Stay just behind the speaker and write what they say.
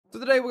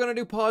today we're going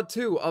to do part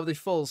 2 of the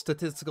full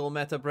statistical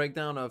meta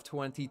breakdown of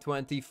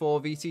 2024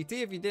 VCT.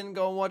 If you didn't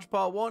go and watch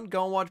part 1,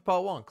 go and watch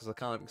part 1, because I'll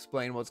kind of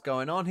explain what's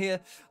going on here,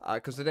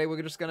 because today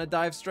we're just going to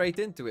dive straight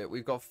into it.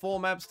 We've got 4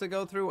 maps to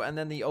go through, and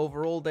then the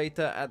overall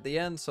data at the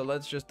end, so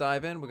let's just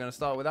dive in. We're going to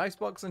start with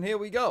Icebox, and here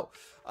we go.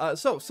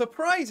 So,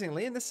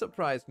 surprisingly, and this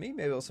surprised me,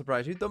 maybe it'll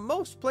surprise you, the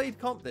most played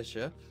comp this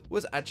year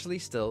was actually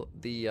still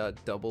the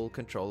double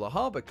controller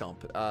Harbor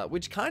comp,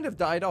 which kind of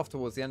died off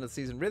towards the end of the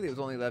season. Really, it was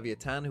only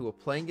Leviathan who were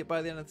playing it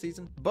by the end of the season,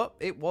 but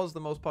it was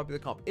the most popular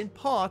comp, in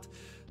part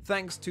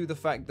thanks to the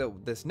fact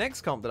that this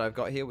next comp that I've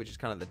got here, which is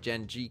kind of the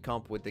Gen G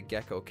comp with the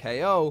Gecko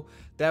KO,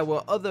 there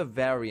were other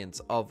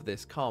variants of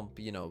this comp,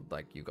 you know,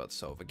 like you got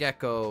Sova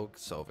Gecko,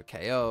 Sova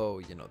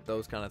KO, you know,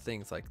 those kind of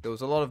things. Like there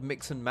was a lot of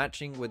mix and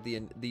matching with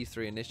these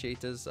 3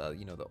 initiators,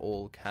 you know, that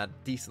all had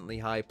decently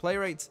high play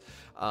rates,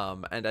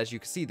 and as you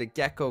can see, the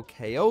Gecko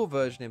KO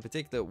version in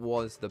particular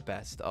was the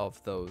best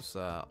of those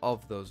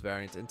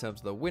variants in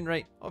terms of the win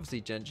rate.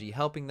 Obviously Gen G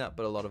helping that,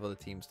 but a lot of other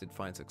teams did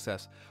find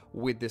success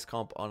with this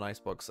comp on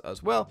Icebox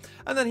as well.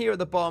 And then here at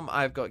the bottom,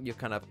 I've got your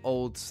kind of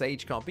old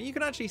Sage comp, and you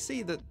can actually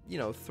see that, you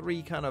know,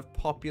 3 kind of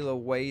popular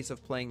ways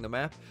of playing the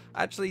map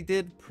actually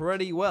did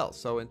pretty well.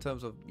 So in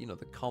terms of, you know,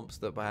 the comps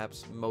that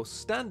perhaps most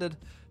standard,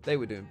 they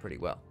were doing pretty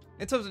well.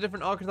 In terms of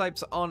different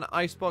archetypes on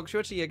Icebox, you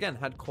actually, again,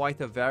 had quite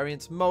a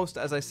variance. Most,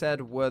 as I said,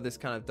 were this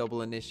kind of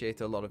double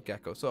initiator, a lot of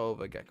Gecko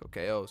Sova, Gecko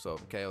KO,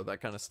 Sova KO, that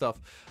kind of stuff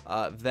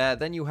there.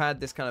 Then you had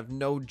this kind of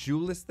no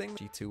duelist thing.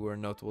 G2 were a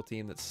notable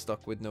team that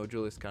stuck with no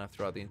duelist kind of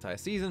throughout the entire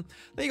season.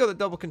 Then you got the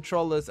double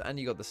controllers, and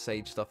you got the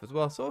Sage stuff as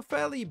well. So a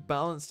fairly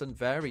balanced and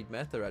varied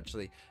meta,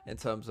 actually, in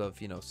terms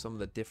of, you know, some of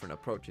the different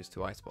approaches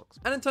to Icebox.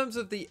 And in terms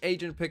of the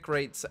agent pick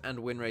rates and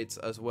win rates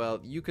as well,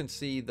 you can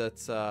see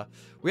that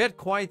we had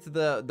quite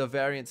the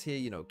variance here.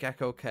 You know,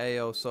 Gecko,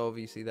 KO,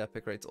 Sova, you see their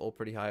pick rates all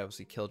pretty high.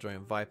 Obviously Killjoy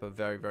and Viper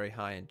very, very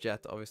high, and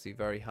Jet obviously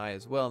very high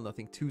as well.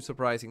 Nothing too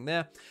surprising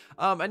there.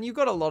 And you've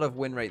got a lot of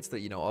win rates that,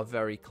 you know, are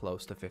very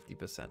close to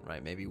 50%,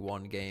 right? Maybe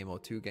 1 game or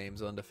 2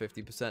 games under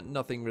 50%.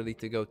 Nothing really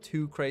to go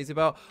too crazy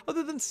about,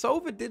 other than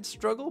Sova did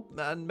struggle,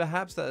 and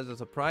perhaps that is a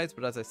surprise.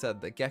 But as I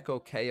said, the Gecko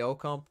KO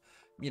comp,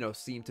 you know,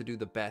 seemed to do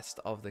the best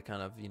of the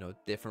kind of, you know,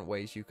 different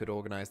ways you could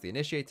organize the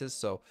initiators.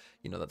 So,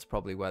 you know, that's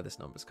probably where this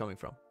number's coming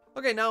from.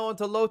 Okay, now on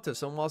to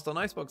Lotus, and whilst on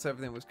Icebox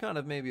everything was kind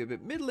of maybe a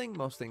bit middling,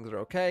 most things are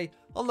okay,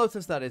 on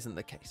Lotus that isn't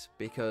the case,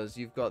 because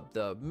you've got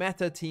the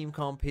meta team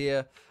comp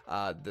here.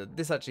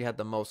 This actually had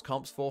the most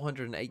comps,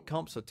 408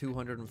 comps, so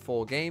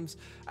 204 games,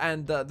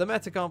 and the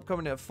meta comp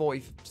coming in at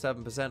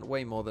 47%,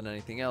 way more than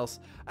anything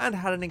else, and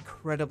had an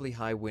incredibly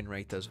high win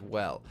rate as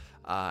well.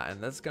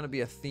 And that's going to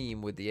be a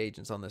theme with the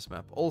agents on this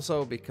map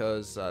also,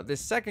 because this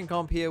second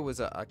comp here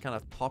was a kind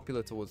of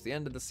popular towards the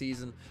end of the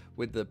season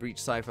with the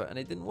Breach Cypher, and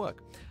it didn't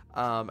work.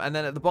 And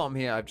then at the bottom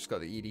here, I've just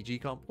got the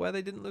EDG comp, where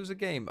they didn't lose a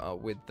game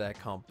with their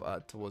comp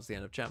towards the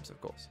end of Champs,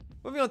 of course.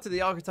 Moving on to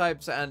the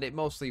archetypes, and it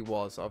mostly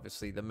was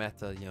obviously the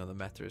meta. You know, the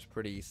meta is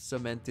pretty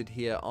cemented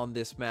here on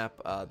this map.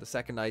 The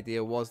second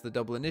idea was the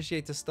double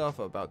initiator stuff,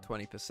 about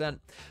 20%.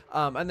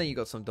 And then you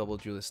got some double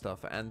duelist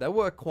stuff, and there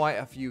were quite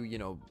a few, you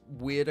know,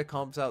 weirder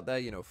comps out there.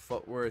 You know,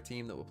 Foot were a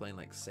team that were playing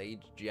like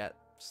Sage, Jet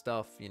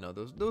stuff. You know,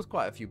 there was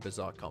quite a few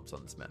bizarre comps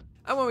on this map.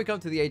 And when we come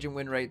to the agent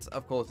win rates,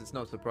 of course, it's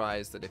no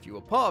surprise that if you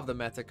were part of the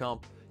meta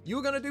comp, you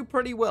were going to do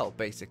pretty well,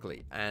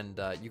 basically. And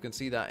you can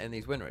see that in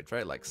these win rates,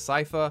 right? Like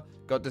Cypher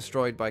got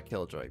destroyed by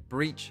Killjoy,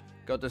 Breach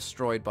got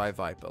destroyed by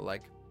Viper.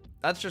 Like,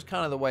 that's just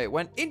kind of the way it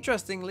went.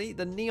 Interestingly,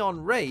 the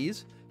Neon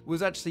Rays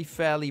was actually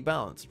fairly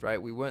balanced,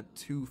 right? We weren't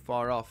too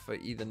far off for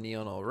either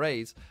Neon or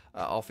Rays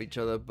off each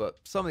other, but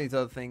some of these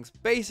other things,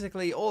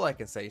 basically all I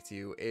can say to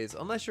you is,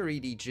 unless you're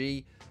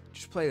EDG,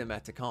 just play the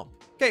meta comp.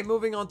 Okay,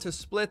 moving on to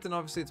Split, and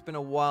obviously it's been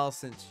a while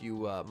since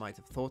you might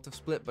have thought of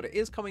Split, but it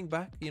is coming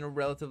back, you know,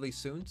 relatively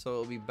soon, so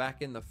it'll be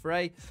back in the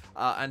fray.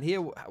 And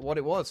here, what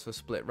it was for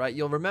Split, right?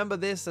 You'll remember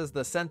this as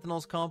the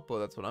Sentinels comp, or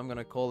that's what I'm going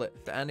to call it,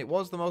 and it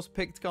was the most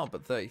picked comp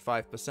at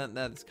 35%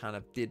 there. This kind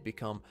of did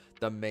become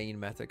the main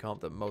meta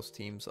comp that most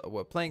teams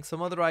were playing.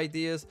 Some other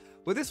ideas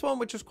with this one,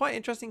 which was quite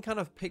interesting, kind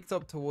of picked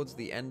up towards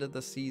the end of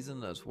the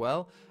season as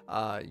well,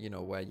 you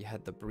know, where you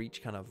had the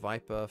Breach kind of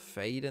Viper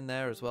fade in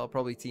there as well.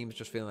 Probably teams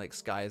just feeling like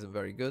Sky isn't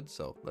very good,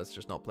 so let's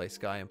just not play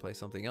Sky and play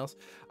something else.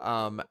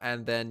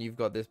 And then you've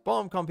got this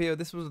bomb comp here.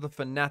 This was the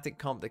Fnatic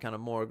comp, the kind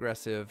of more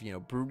aggressive, you know,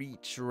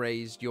 Breach,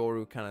 raised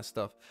Yoru kind of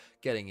stuff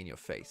getting in your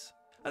face.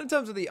 And in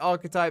terms of the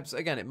archetypes,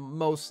 again, it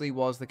mostly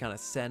was the kind of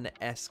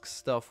Sen-esque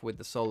stuff with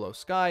the solo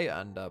Sky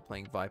and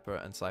playing Viper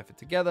and Cypher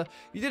together.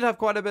 You did have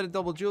quite a bit of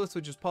double duelist,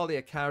 which is partly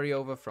a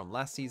carryover from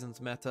last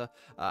season's meta,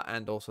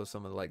 and also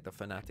some of like the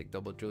Fnatic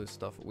double duelist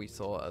stuff we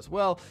saw as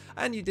well.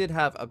 And you did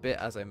have a bit,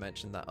 as I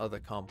mentioned, that other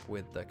comp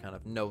with the kind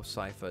of no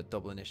Cypher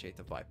double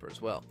initiator Viper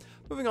as well.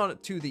 Moving on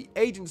to the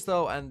agents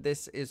though, and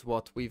this is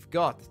what we've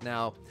got.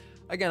 Now,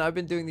 again, I've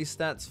been doing these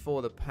stats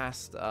for the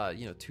past,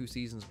 you know, 2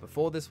 seasons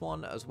before this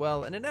one as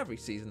well. And in every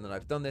season that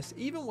I've done this,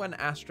 even when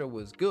Astra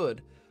was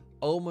good,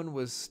 Omen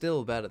was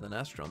still better than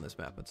Astra on this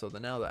map. And so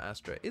now that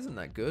Astra isn't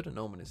that good and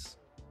Omen is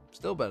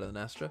still better than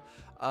Astra.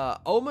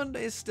 Omen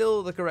is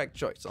still the correct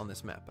choice on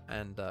this map,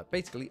 and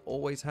basically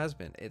always has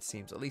been, it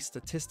seems, at least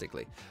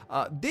statistically.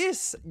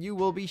 This, you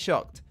will be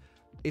shocked,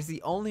 is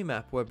the only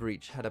map where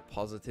Breach had a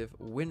positive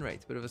win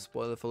rate. Bit of a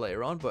spoiler for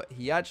later on, but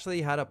he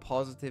actually had a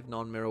positive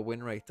non-mirror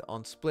win rate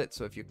on Split.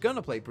 So if you're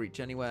gonna play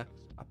Breach anywhere,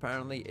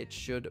 apparently it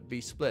should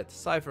be Split.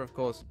 Cypher, of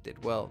course,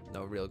 did well.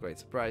 No real great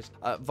surprise.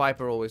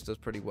 Viper always does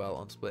pretty well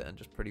on Split and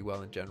just pretty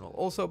well in general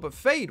also. But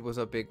Fade was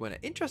a big winner.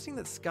 Interesting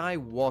that Sky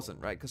wasn't,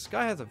 right? Because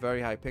Sky has a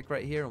very high pick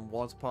rate here and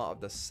was part of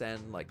the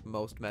Sen, like,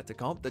 most meta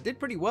comp that did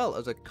pretty well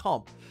as a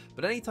comp.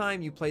 But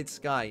anytime you played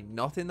Sky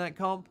not in that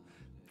comp,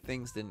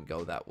 things didn't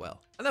go that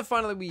well. And then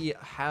finally we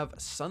have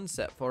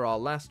Sunset for our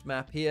last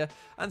map here.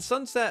 And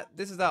Sunset,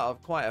 this is out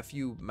of quite a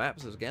few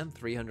maps, again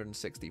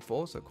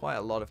 364, so quite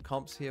a lot of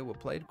comps here were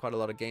played, quite a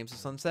lot of games of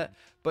Sunset,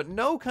 but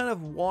no kind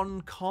of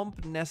one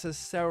comp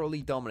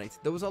necessarily dominated.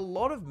 There was a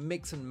lot of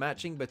mix and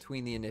matching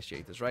between the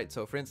initiators, right?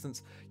 So for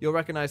instance, you'll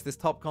recognize this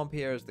top comp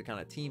here as the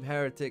kind of Team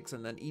Heretics,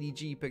 and then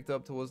EDG picked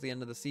up towards the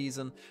end of the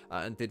season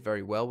and did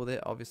very well with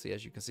it, obviously,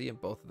 as you can see, and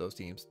both of those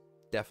teams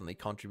definitely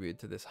contributed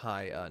to this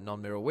high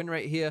non-mirror win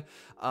rate here.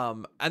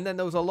 And then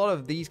there was a lot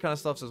of these kind of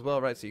stuffs as well,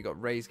 right? So you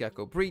got Raze,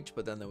 Gecko, Breach,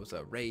 but then there was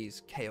a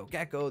Raze, KO,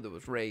 Gecko, there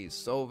was Raze,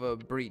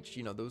 Sova, Breach,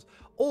 you know, there was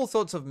all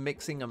sorts of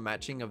mixing and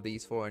matching of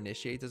these four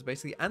initiators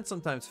basically, and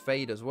sometimes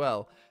Fade as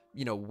well,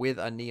 you know, with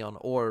a Neon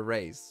or a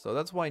Raze. So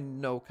that's why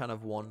no kind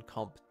of one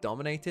comp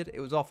dominated. It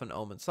was often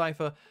Omen,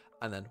 Cypher,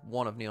 and then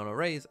one of Neon or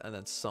Raze, and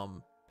then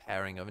some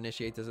pairing of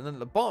initiators. And then at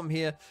the bottom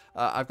here,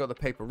 I've got the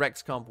Paper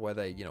Rex comp where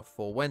they, you know,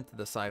 forewent to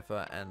the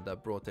Cypher and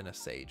brought in a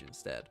Sage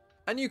instead.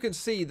 And you can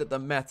see that the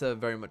meta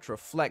very much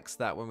reflects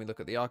that when we look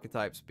at the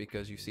archetypes,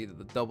 because you see that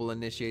the double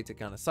initiator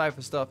kind of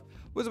Cypher stuff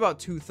was about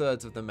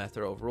 2/3 of the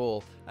meta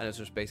overall, and it's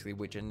just basically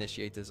which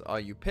initiators are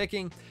you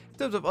picking. In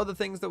terms of other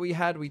things that we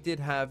had, we did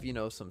have, you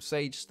know, some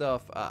Sage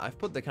stuff. I've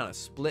put the kind of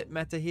split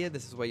meta here.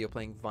 This is where you're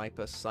playing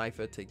Viper,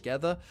 Cypher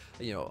together,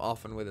 you know,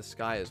 often with a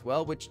Sky as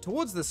well, which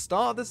towards the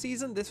start of the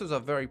season, this was a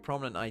very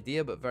prominent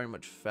idea, but very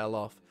much fell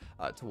off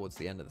towards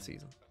the end of the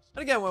season.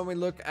 And again, when we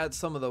look at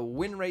some of the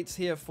win rates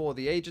here for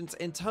the agents,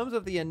 in terms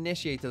of the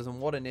initiators and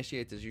what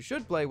initiators you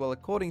should play, well,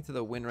 according to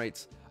the win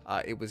rates,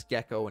 it was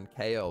Gecko and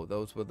KO.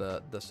 Those were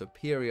the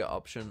superior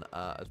option,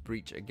 as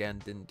Breach,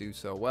 again, didn't do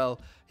so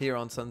well here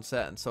on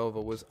Sunset, and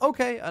Sova was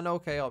an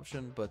okay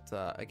option, but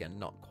again,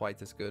 not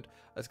quite as good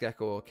as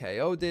Gecko or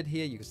KO did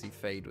here. You can see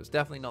Fade was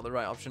definitely not the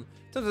right option.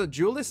 In terms of the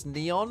duelist,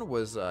 Neon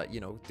was, you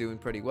know, doing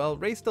pretty well.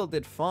 Ray still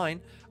did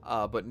fine,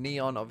 but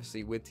Neon,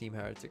 obviously, with Team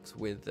Heretics,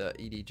 with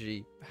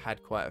EDG,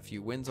 had quite a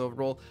few wins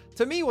overall.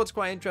 To me, what's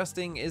quite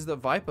interesting is that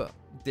Viper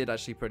did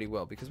actually pretty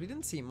well, because we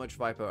didn't see much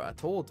Viper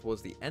at all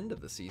towards the end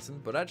of the season,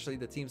 but actually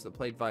the teams that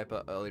played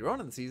Viper earlier on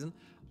in the season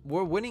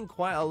were winning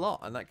quite a lot,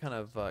 and that kind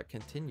of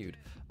continued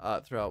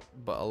throughout,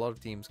 but a lot of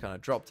teams kind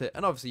of dropped it.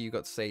 And obviously you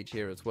got Sage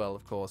here as well,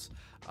 of course,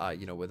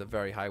 you know, with a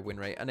very high win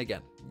rate. And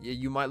again,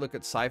 you might look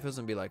at Cyphers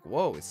and be like,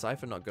 whoa, is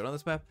Cypher not good on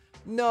this map?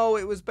 No,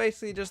 it was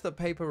basically just that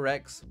Paper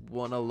Rex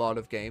won a lot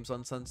of games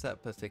on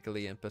Sunset,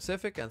 particularly in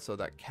Pacific, and so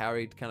that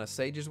carried kind of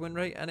Sage's win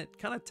rate, and it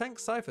kind of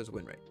tanked Cypher's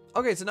win rate.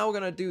 Okay, so now we're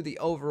going to do the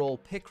overall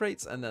pick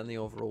rates and then the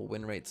overall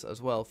win rates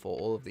as well for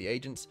all of the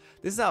agents.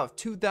 This is out of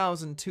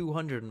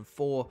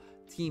 2,204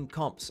 team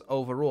comps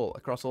overall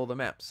across all the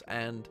maps,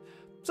 and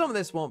some of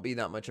this won't be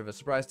that much of a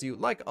surprise to you,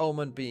 like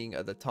Omen being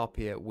at the top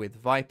here with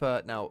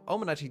Viper. Now,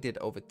 Omen actually did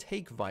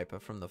overtake Viper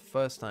from the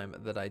first time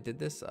that I did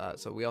this,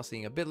 so we are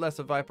seeing a bit less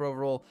of Viper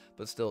overall,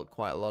 but still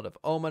quite a lot of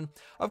Omen.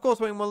 Of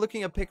course, when we're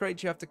looking at pick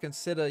rates, you have to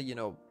consider, you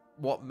know,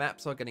 what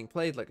maps are getting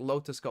played. Like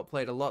Lotus got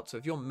played a lot, so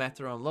if you're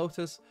meta on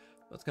Lotus,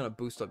 that's going to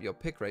boost up your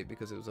pick rate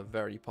because it was a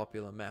very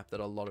popular map that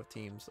a lot of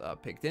teams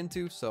picked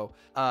into. So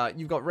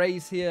you've got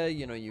Raze here,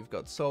 you know, you've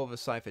got Sova,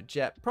 Cypher,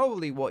 Jet,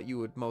 probably what you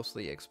would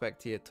mostly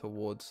expect here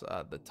towards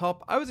the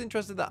top. I was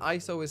interested that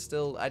ISO is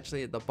still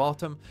actually at the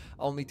bottom,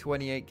 only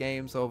 28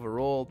 games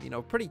overall, you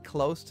know, pretty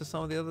close to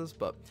some of the others,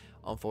 but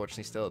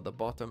unfortunately still at the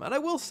bottom. And I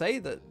will say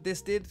that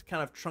this did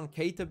kind of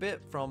truncate a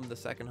bit from the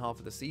second half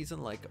of the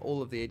season. Like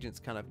all of the agents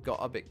kind of got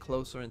a bit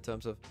closer in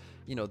terms of,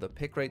 you know, the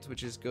pick rates,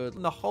 which is good.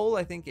 On the whole,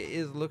 I think it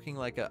is looking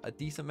like a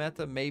decent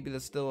meta. Maybe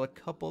there's still a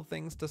couple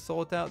things to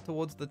sort out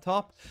towards the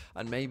top,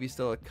 and maybe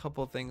still a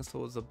couple things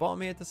towards the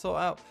bottom here to sort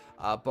out.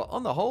 But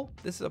on the whole,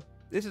 this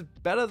is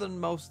better than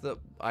most that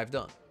I've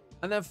done.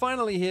 And then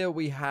finally here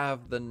we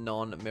have the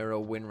non-mirror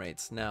win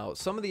rates. Now,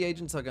 some of the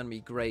agents are going to be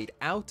grayed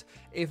out.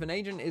 If an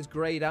agent is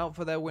grayed out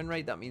for their win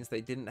rate, that means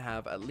they didn't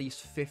have at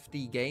least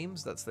 50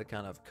 games. That's the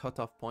kind of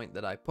cutoff point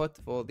that I put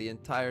for the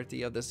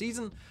entirety of the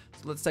season.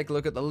 So let's take a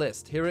look at the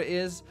list. Here it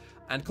is.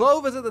 And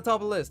Clove is at the top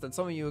of the list, and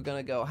some of you are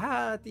going to go,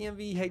 ha,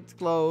 DMV hates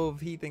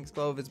Clove, he thinks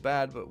Clove is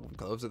bad, but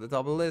Clove's at the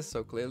top of the list,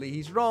 so clearly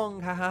he's wrong,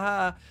 ha ha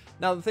ha.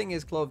 Now the thing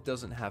is, Clove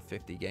doesn't have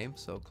 50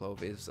 games, so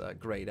Clove is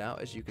grayed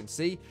out, as you can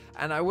see,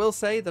 and I will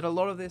say that a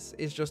lot of this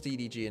is just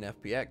EDG and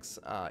FPX,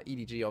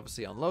 EDG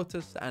obviously on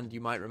Lotus, and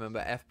you might remember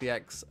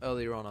FPX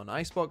earlier on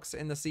Icebox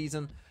in the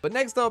season. But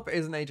next up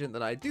is an agent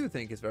that I do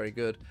think is very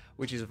good,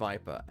 which is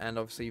Viper, and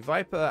obviously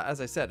Viper,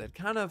 as I said, had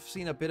kind of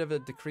seen a bit of a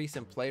decrease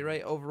in play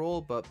rate overall,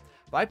 but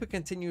Viper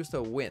continues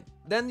to win.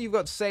 Then you've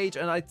got Sage,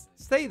 and I'd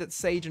say that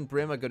Sage and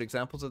Brim are good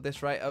examples of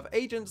this, right? Of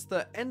agents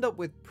that end up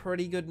with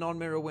pretty good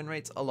non-mirror win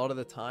rates a lot of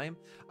the time,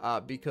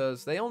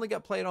 because they only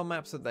get played on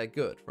maps that they're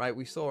good, right?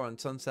 We saw on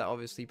Sunset,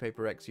 obviously,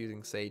 Paper X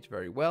using Sage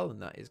very well,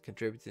 and that is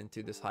contributing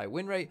to this high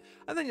win rate.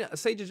 And then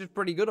Sage is just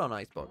pretty good on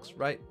Icebox,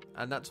 right?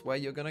 And that's where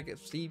you're going to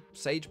see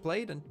Sage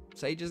played, and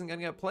Sage isn't going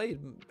to get played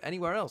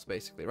anywhere else,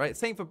 basically, right?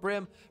 Same for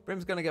Brim.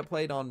 Brim's going to get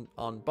played on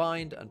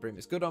Bind, and Brim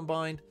is good on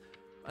Bind.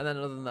 And then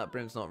other than that,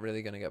 Brim's not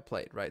really going to get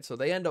played, right? So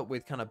they end up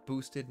with kind of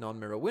boosted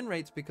non-mirror win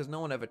rates because no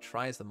one ever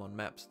tries them on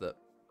maps that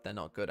they're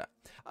not good at.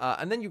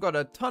 And then you've got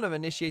a ton of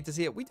initiators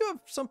here. We do have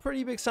some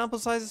pretty big sample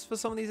sizes for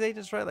some of these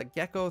agents, right? Like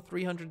Gecko,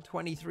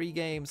 323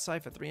 games,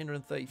 Cypher,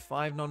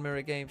 335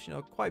 non-mirror games, you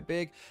know, quite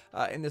big.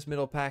 In this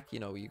middle pack,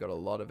 you know, you got a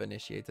lot of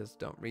initiators.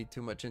 Don't read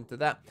too much into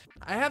that.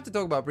 I have to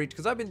talk about Breach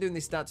because I've been doing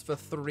these stats for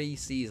 3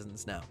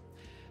 seasons now.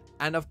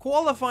 And of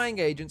qualifying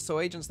agents,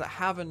 so agents that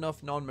have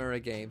enough non-mirror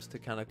games to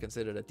kind of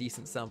consider a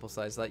decent sample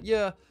size, like,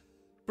 yeah,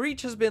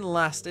 Breach has been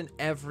last in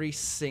every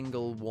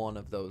single one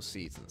of those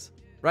seasons,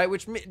 right?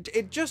 Which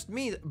it just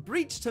means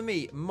Breach to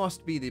me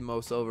must be the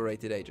most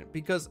overrated agent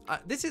because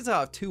this is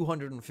out of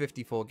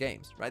 254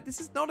 games, right?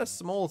 This is not a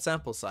small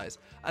sample size.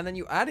 And then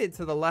you add it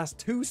to the last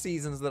 2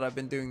 seasons that I've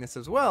been doing this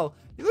as well,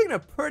 you're looking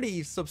at a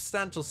pretty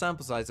substantial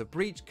sample size of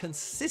Breach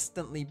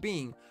consistently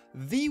being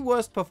the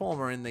worst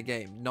performer in the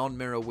game,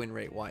 non-mirror win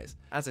rate wise.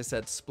 As I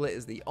said, Split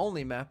is the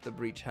only map that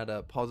Breach had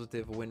a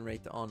positive win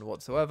rate on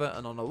whatsoever,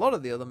 and on a lot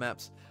of the other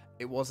maps,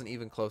 it wasn't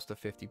even close to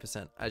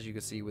 50%, as you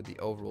can see with the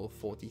overall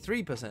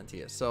 43%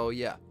 here. So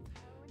yeah,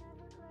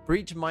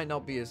 Breach might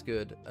not be as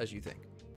good as you think.